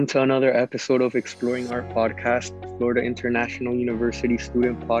To another episode of Exploring Art Podcast, Florida International University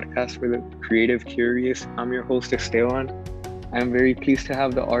student podcast for the creative curious. I'm your host, Esteban. I'm very pleased to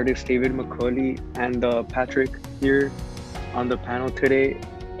have the artist David McCauley and Patrick here on the panel today.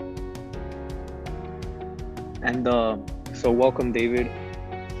 And so welcome, David.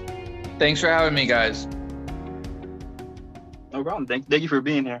 Thanks for having me, guys. No problem. Thank you for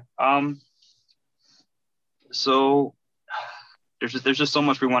being here. So there's just so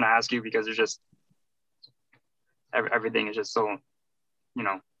much we want to ask you because there's just everything is just so,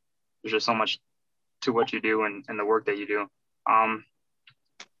 there's just so much to what you do and the work that you do.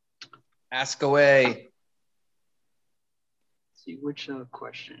 Ask away. Let's see which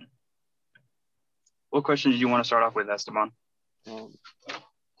question. What question did you want to start off with, Esteban? All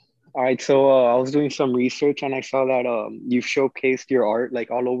right, so I was doing some research and I saw that you've showcased your art like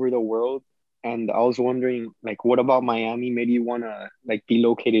all over the world. And I was wondering, like, what about Miami made you want to like be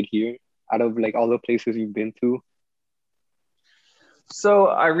located here out of like all the places you've been to? So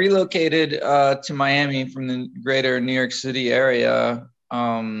I relocated to Miami from the greater New York City area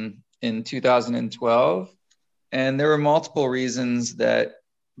in 2012. And there were multiple reasons that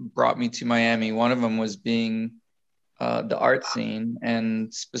brought me to Miami. One of them was being the art scene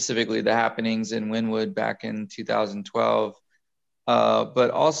and specifically the happenings in Wynwood back in 2012.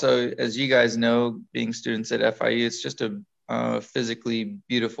 But also, as you guys know, being students at FIU, it's just a physically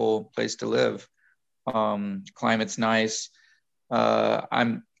beautiful place to live. Climate's nice.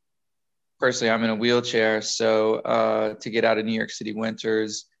 I'm in a wheelchair, so to get out of New York City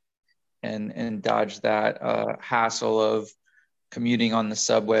winters and dodge that hassle of commuting on the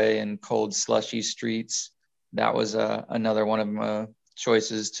subway and cold, slushy streets, that was another one of my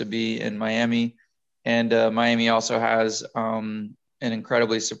choices to be in Miami. And Miami also has an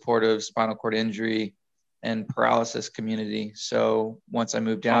incredibly supportive spinal cord injury and paralysis community. So once I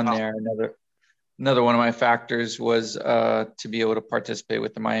moved down there, another one of my factors was to be able to participate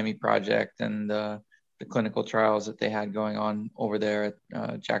with the Miami Project and the clinical trials that they had going on over there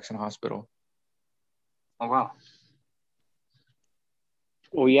at Jackson Hospital. Oh, wow.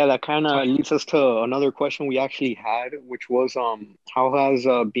 Well, yeah, that kind of leads us to another question we actually had, which was how has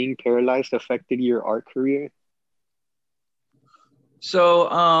being paralyzed affected your art career? So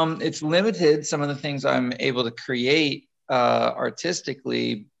it's limited some of the things I'm able to create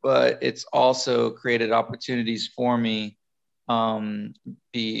artistically, but it's also created opportunities for me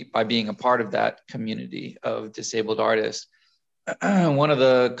by being a part of that community of disabled artists. One of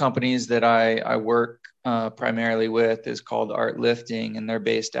the companies that I work primarily with is called Art Lifting, and they're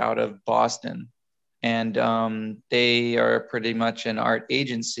based out of Boston. And they are pretty much an art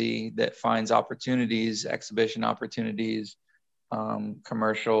agency that finds opportunities, exhibition opportunities,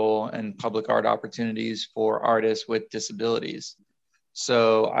 commercial and public art opportunities for artists with disabilities.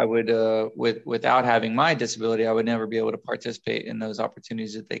 So I would, without having my disability, I would never be able to participate in those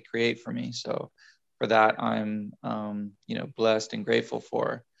opportunities that they create for me. So for that, I'm, blessed and grateful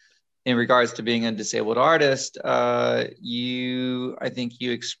for. In regards to being a disabled artist, I think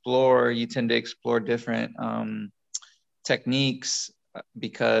you tend to explore different techniques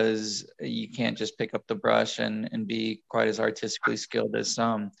because you can't just pick up the brush and be quite as artistically skilled as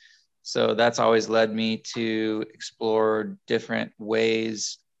some. So that's always led me to explore different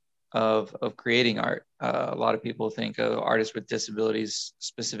ways of creating art. A lot of people think of artists with disabilities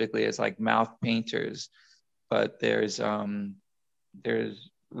specifically as like mouth painters, but there's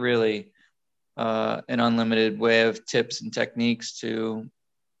really an unlimited way of tips and techniques to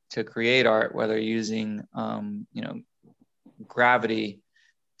create art, whether using gravity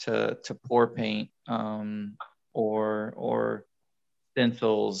to pour paint or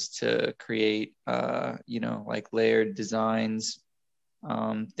stencils to create like layered designs,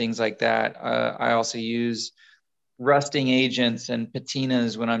 things like that. I also use rusting agents and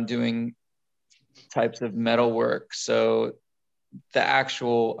patinas when I'm doing types of metal work. So the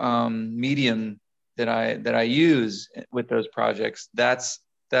actual medium that I use with those projects, that's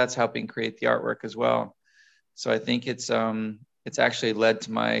helping create the artwork as well. So I think it's actually led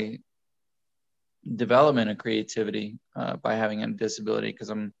to my development of creativity by having a disability, because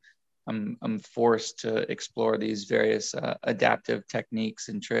I'm forced to explore these various adaptive techniques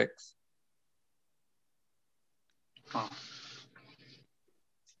and tricks. Oh.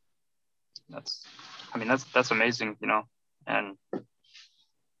 That's amazing, and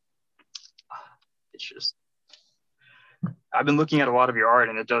it's just, I've been looking at a lot of your art,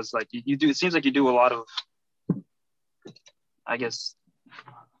 and it does, like, you do, it seems like you do a lot of, I guess,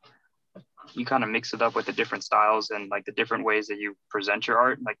 you kind of mix it up with the different styles and like the different ways that you present your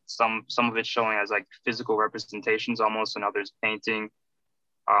art. Like some of it's showing as like physical representations almost, and others painting.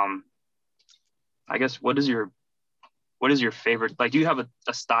 Um, I guess what is your favorite? Like, do you have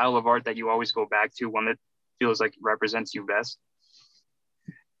a style of art that you always go back to, one that feels like represents you best?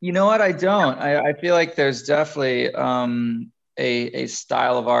 You know what? I don't. I feel like there's definitely a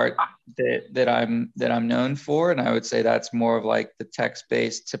style of art that I'm known for, and I would say that's more of like the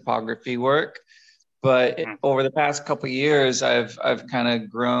text-based typography work. But over the past couple of years, I've kind of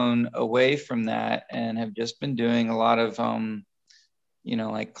grown away from that and have just been doing a lot of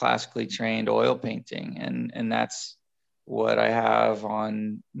like classically trained oil painting, and that's what I have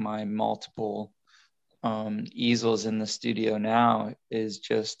on my multiple easels in the studio now is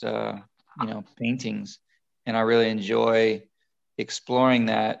just paintings, and I really enjoy exploring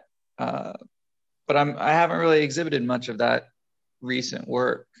that. But I haven't really exhibited much of that recent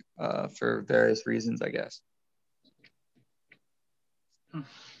work for various reasons, I guess.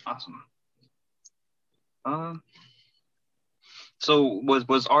 Awesome. So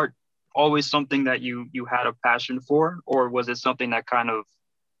was art always something that you had a passion for, or was it something that kind of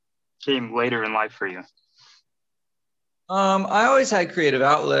came later in life for you? I always had creative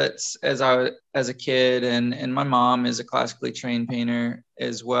outlets as a kid, and my mom is a classically trained painter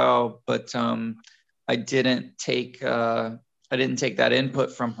as well. But I didn't take that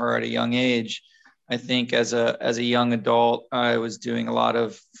input from her at a young age. I think as a young adult, I was doing a lot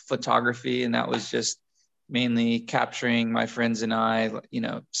of photography, and that was just mainly capturing my friends and I,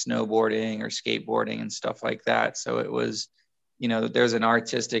 snowboarding or skateboarding and stuff like that. So it was, there's an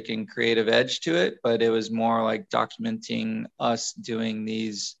artistic and creative edge to it, but it was more like documenting us doing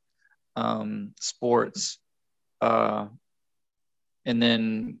these sports. And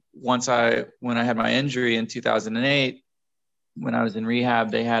then when I had my injury in 2008, when I was in rehab,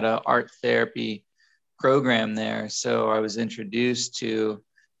 they had an art therapy program there. So I was introduced to,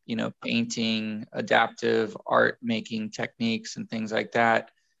 painting, adaptive art making techniques and things like that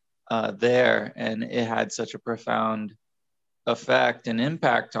there. And it had such a profound effect and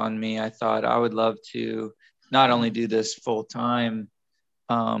impact on me. I thought I would love to not only do this full time,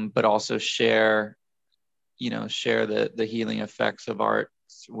 but also share the healing effects of art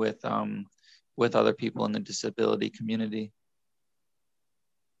with other people in the disability community.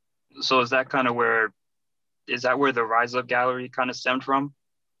 So is that where the Rise Up Gallery kind of stemmed from?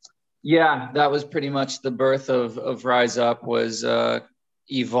 Yeah, that was pretty much the birth of Rise Up, was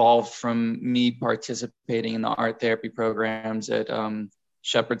evolved from me participating in the art therapy programs at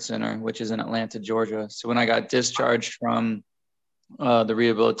Shepherd Center, which is in Atlanta, Georgia. So when I got discharged from the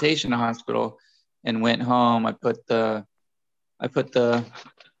rehabilitation hospital and went home, I put the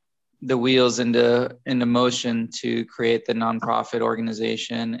wheels into motion to create the nonprofit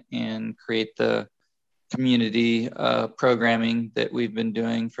organization and create the community programming that we've been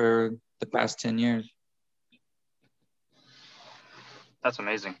doing for the past 10 years. That's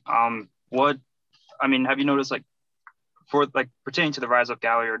amazing. Have you noticed, like, for like pertaining to the Rise Up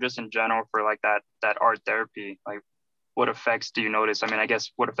Gallery or just in general for like that art therapy, like what effects do you notice? I mean, I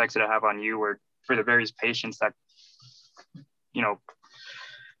guess what effects did it have on you or for the various patients that,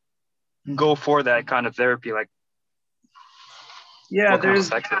 go for that kind of therapy? Like, yeah,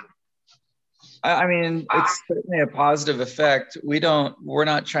 I mean, it's certainly a positive effect. We're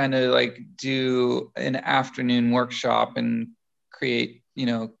not trying to like do an afternoon workshop and create,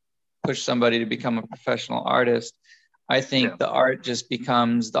 push somebody to become a professional artist. I think the art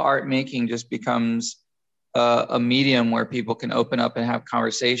making just becomes a medium where people can open up and have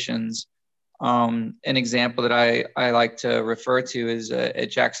conversations. An example that I like to refer to is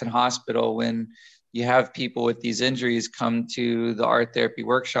at Jackson Hospital, when you have people with these injuries come to the art therapy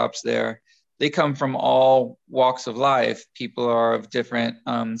workshops there. They come from all walks of life. People are of different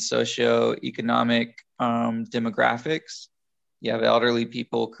socioeconomic demographics. You have elderly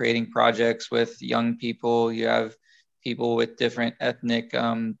people creating projects with young people. You have people with different ethnic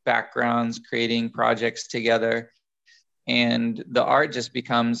backgrounds creating projects together. And the art just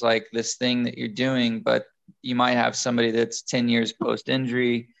becomes like this thing that you're doing, but you might have somebody that's 10 years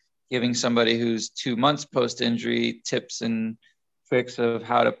post-injury giving somebody who's 2 months post-injury tips and tricks of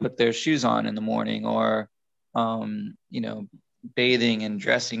how to put their shoes on in the morning, or bathing and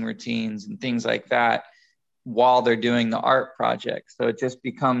dressing routines and things like that while they're doing the art project. So it just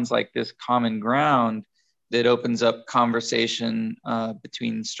becomes like this common ground that opens up conversation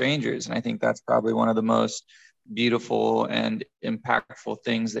between strangers. And I think that's probably one of the most beautiful and impactful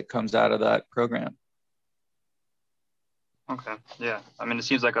things that comes out of that program. Okay. Yeah. I mean, it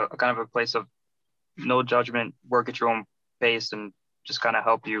seems like a kind of a place of no judgment, work at your own pace, and just kind of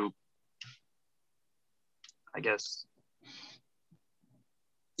help you, I guess.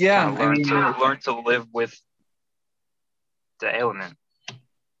 Yeah. Learn to live with the ailment.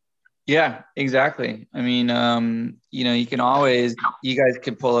 Yeah, exactly. I mean, you know, you guys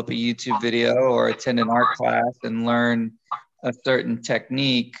could pull up a YouTube video or attend an art class and learn a certain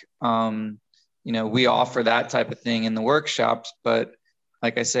technique. You know, we offer that type of thing in the workshops, but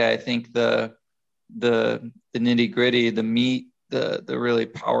like I say, I think the nitty gritty, the meat, the really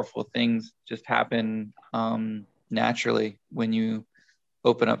powerful things just happen naturally when you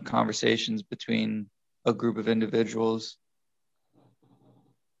open up conversations between a group of individuals.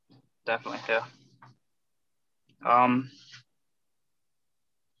 Definitely, yeah.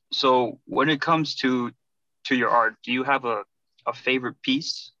 So when it comes to your art, do you have a favorite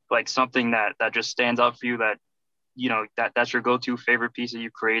piece, like something that just stands out for you, that you know that's your go-to favorite piece that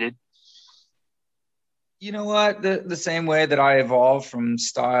you created? You know what? The same way that I evolve from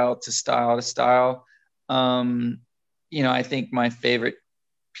style to style to style, you know, I think my favorite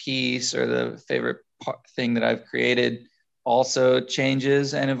piece or the favorite thing that I've created also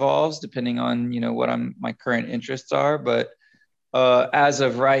changes and evolves depending on, you know, what my current interests are. But as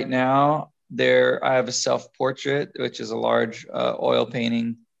of right now, I have a self-portrait, which is a large oil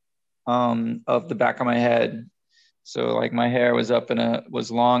painting of the back of my head. So like my hair was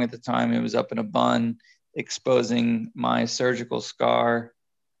long at the time. It was up in a bun, exposing my surgical scar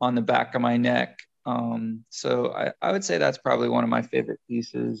on the back of my neck. So I would say that's probably one of my favorite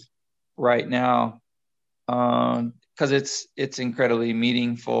pieces right now, because it's incredibly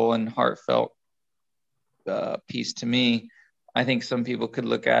meaningful and heartfelt piece to me. I think some people could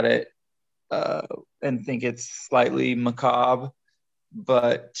look at it uh, and think it's slightly macabre,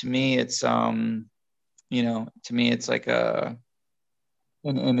 but to me, you know, to me, it's like an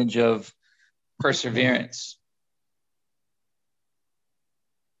image of perseverance.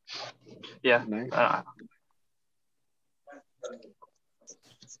 Yeah. Nice.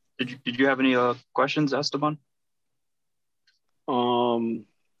 Did you have any questions, Esteban? Um,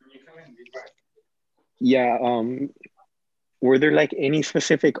 yeah. Were there like any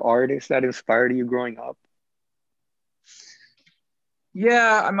specific artists that inspired you growing up?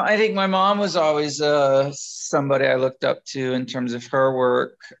 Yeah, I think my mom was always somebody I looked up to in terms of her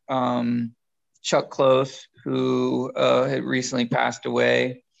work. Chuck Close, who had recently passed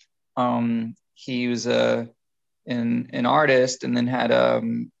away, he was an artist, and then he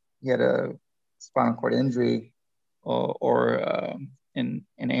had a spinal cord injury or an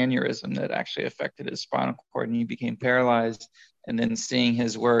aneurysm that actually affected his spinal cord, and he became paralyzed. And then seeing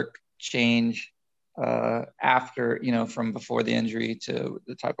his work change after, you know, from before the injury to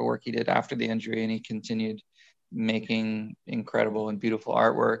the type of work he did after the injury, and he continued making incredible and beautiful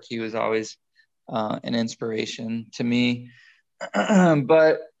artwork. He was always an inspiration to me.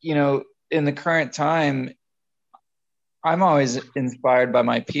 But, you know, in the current time, I'm always inspired by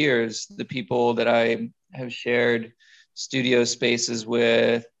my peers, the people that I have shared studio spaces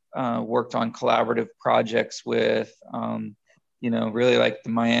with, worked on collaborative projects with, you know, really like the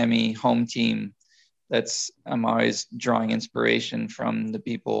Miami home team. I'm always drawing inspiration from the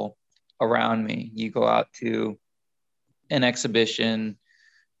people around me. You go out to an exhibition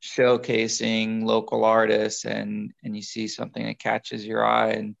showcasing local artists, and you see something that catches your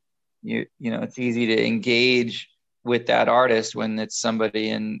eye, and you know, it's easy to engage with that artist when it's somebody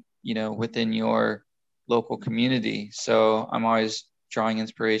in, you know, within your local community. So I'm always drawing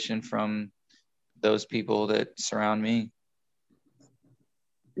inspiration from those people that surround me.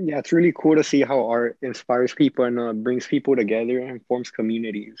 Yeah, it's really cool to see how art inspires people and brings people together and forms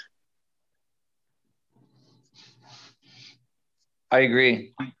communities. I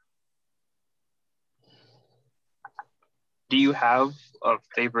agree. Do you have a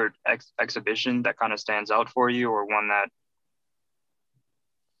favorite exhibition that kind of stands out for you, or one that,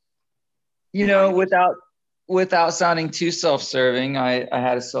 You know, without sounding too self-serving, I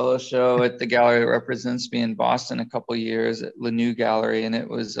had a solo show at the gallery that represents me in Boston a couple of years at La New Gallery, and it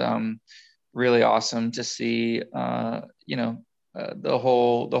was really awesome to see, you know, the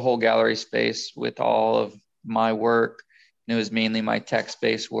whole gallery space with all of my work. And it was mainly my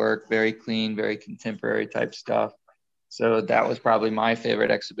text-based work, very clean, very contemporary type stuff. So that was probably my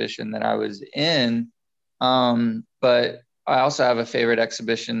favorite exhibition that I was in. But I also have a favorite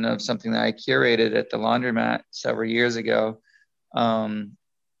exhibition of something that I curated at the Laundromat several years ago.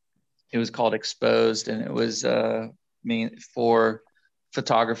 It was called Exposed, and it was for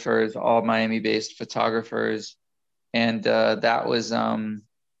photographers, all Miami-based photographers, and that was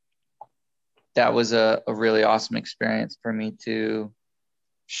a really awesome experience for me to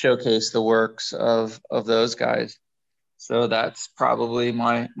showcase the works of those guys. So that's probably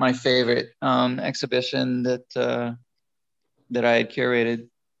my favorite exhibition that I had curated.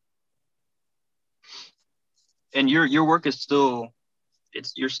 and your work is still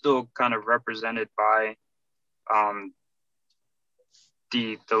you're still kind of represented by um,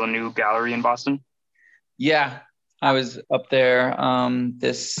 the new gallery in Boston. Yeah, I was up there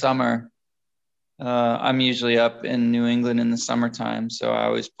this summer. I'm usually up in New England in the summertime, so I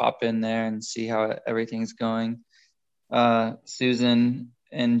always pop in there and see how everything's going. Susan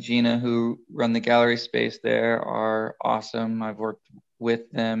and Gina, who run the gallery space there, are awesome. I've worked with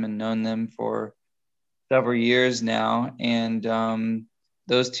them and known them for several years now, and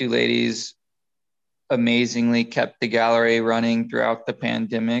those two ladies amazingly kept the gallery running throughout the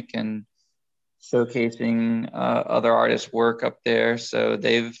pandemic and showcasing other artists' work up there. So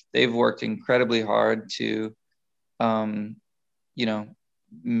they've worked incredibly hard to, you know,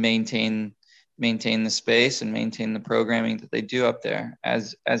 maintain the space and maintain the programming that they do up there.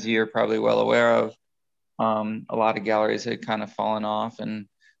 As you're probably well aware of, a lot of galleries had kind of fallen off and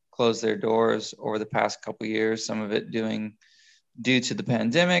closed their doors over the past couple of years. Some of it due to the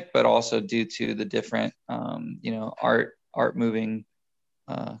pandemic, but also due to the different, art moving.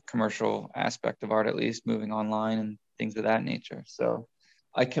 Commercial aspect of art, at least moving online and things of that nature. So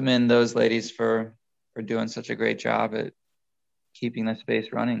I commend those ladies for doing such a great job at keeping the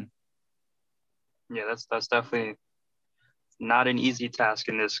space running. Yeah, that's definitely not an easy task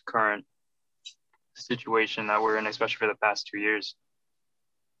in this current situation that we're in, especially for the past 2 years.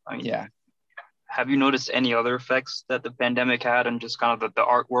 I mean, yeah. Have you noticed any other effects that the pandemic had on just kind of the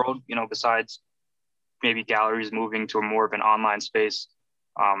art world, besides maybe galleries moving to a more of an online space,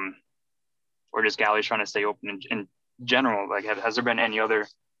 or just galleries trying to stay open in general? Like, has there been any other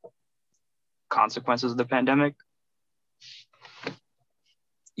consequences of the pandemic?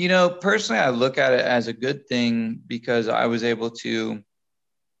 Personally, I look at it as a good thing because I was able to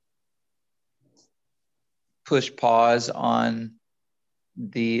push pause on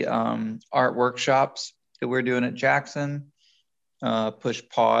the art workshops that we're doing at Jackson, push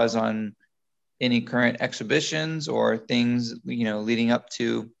pause on any current exhibitions or things, leading up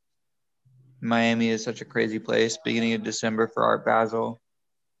to Miami is such a crazy place, beginning of December for Art Basel.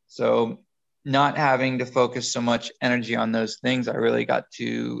 So not having to focus so much energy on those things, I really got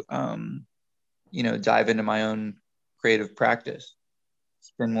to, dive into my own creative practice,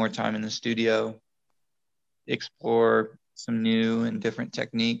 spend more time in the studio, explore some new and different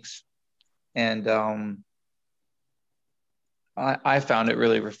techniques. And I found it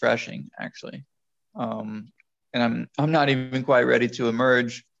really refreshing, actually. And I'm not even quite ready to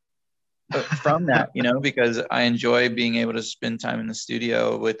emerge from that, because I enjoy being able to spend time in the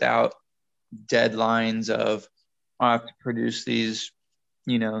studio without deadlines of I have to produce these,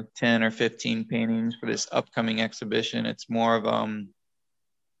 10 or 15 paintings for this upcoming exhibition. It's more of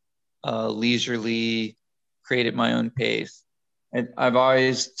leisurely, create at my own pace. I've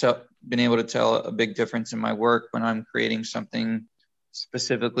always been able to tell a big difference in my work when I'm creating something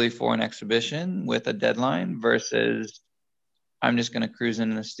specifically for an exhibition with a deadline versus I'm just going to cruise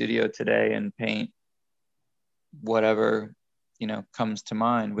into the studio today and paint whatever, comes to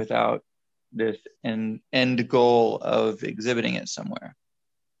mind without this end goal of exhibiting it somewhere.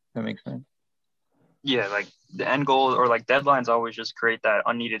 That makes sense? Yeah, like the end goal or like deadlines always just create that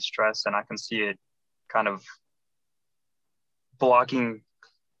unneeded stress, and I can see it kind of blocking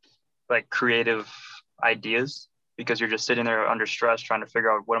like creative ideas because you're just sitting there under stress trying to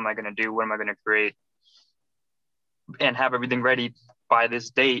figure out what am I going to do, what am I going to create, and have everything ready by this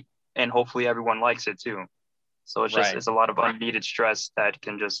date, and hopefully everyone likes it too. So it's just, it's a lot of unneeded stress that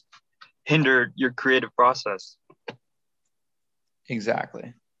can just hinder your creative process.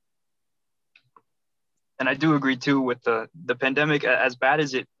 Exactly. And I do agree too with the pandemic. As bad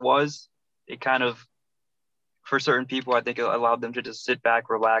as it was, it kind of, for certain people, I think it allowed them to just sit back,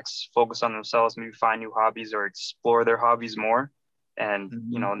 relax, focus on themselves, maybe find new hobbies or explore their hobbies more, and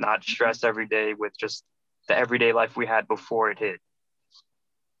not stress every day with just the everyday life we had before it hit.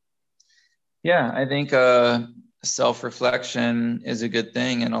 Yeah, I think self-reflection is a good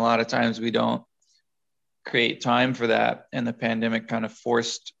thing, and a lot of times we don't create time for that, and the pandemic kind of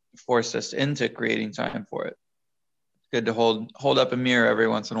forced us into creating time for it. It's good to hold up a mirror every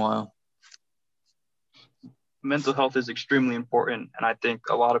once in a while. Mental health is extremely important, and I think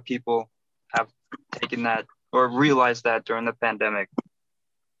a lot of people have taken that or realized that during the pandemic.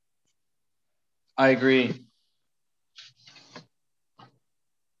 I agree.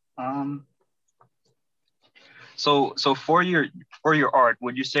 So for your art,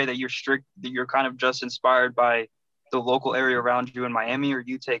 would you say that you're kind of just inspired by the local area around you in Miami, or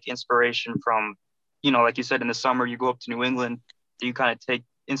you take inspiration from, like you said, in the summer you go up to New England, do you kind of take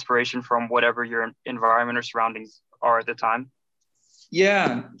inspiration from whatever your environment or surroundings are at the time?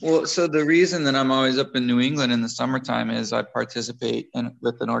 Yeah. Well, so the reason that I'm always up in New England in the summertime is I participate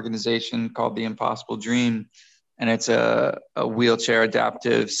with an organization called the Impossible Dream, and it's a wheelchair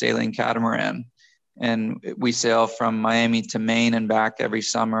adaptive sailing catamaran. And we sail from Miami to Maine and back every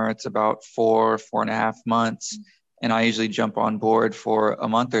summer. It's about 4.5 months. And I usually jump on board for a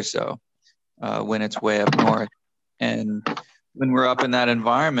month or so when it's way up north. And when we're up in that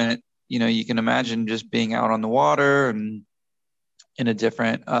environment, you can imagine just being out on the water and in a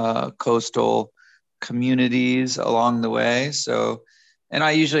different coastal communities along the way. So, and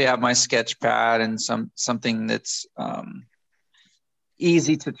I usually have my sketch pad and something that's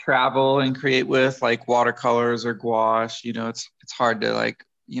easy to travel and create with, like watercolors or gouache. It's hard to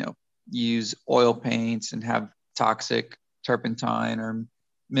use oil paints and have toxic turpentine or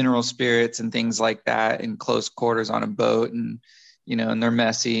mineral spirits and things like that in close quarters on a boat, and they're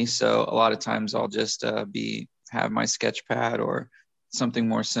messy. So a lot of times I'll just have my sketch pad or something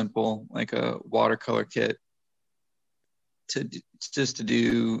more simple like a watercolor kit to do, just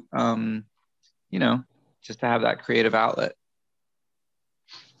to have that creative outlet.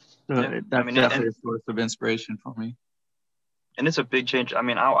 That's definitely a source of inspiration for me. And it's a big change. I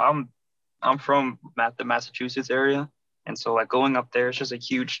mean, I'm from the Massachusetts area, and so like going up there, it's just a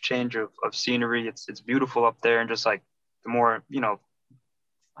huge change of scenery. It's beautiful up there, and just like the more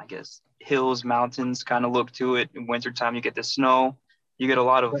I guess hills, mountains kind of look to it. In wintertime, you get the snow. You get a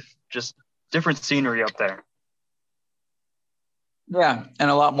lot of just different scenery up there. Yeah, and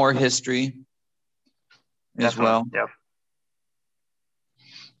a lot more history as well. Yeah.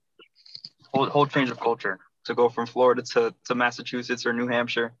 Whole change of culture to go from Florida to Massachusetts or New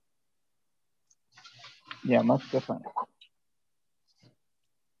Hampshire. Yeah, much different.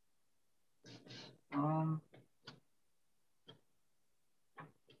 Do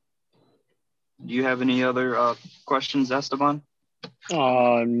you have any other questions, Esteban?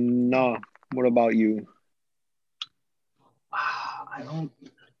 No. What about you? I'm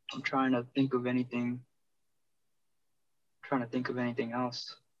trying to think of anything.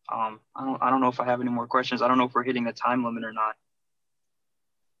 Else. I don't know if I have any more questions. I don't know if we're hitting a time limit or not.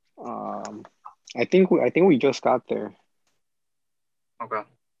 I think we just got there. Okay.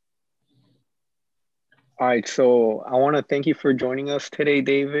 All right, so I want to thank you for joining us today,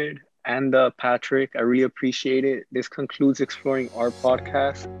 David and Patrick. I really appreciate it. This concludes Exploring Art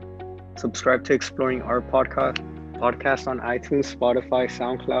Podcast. Subscribe to Exploring Art Podcast on iTunes, Spotify,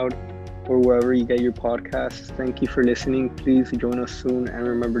 SoundCloud, or wherever you get your podcasts. Thank you for listening. Please join us soon, and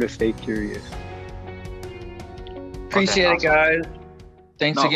remember to stay curious. Appreciate it, guys. Thanks again.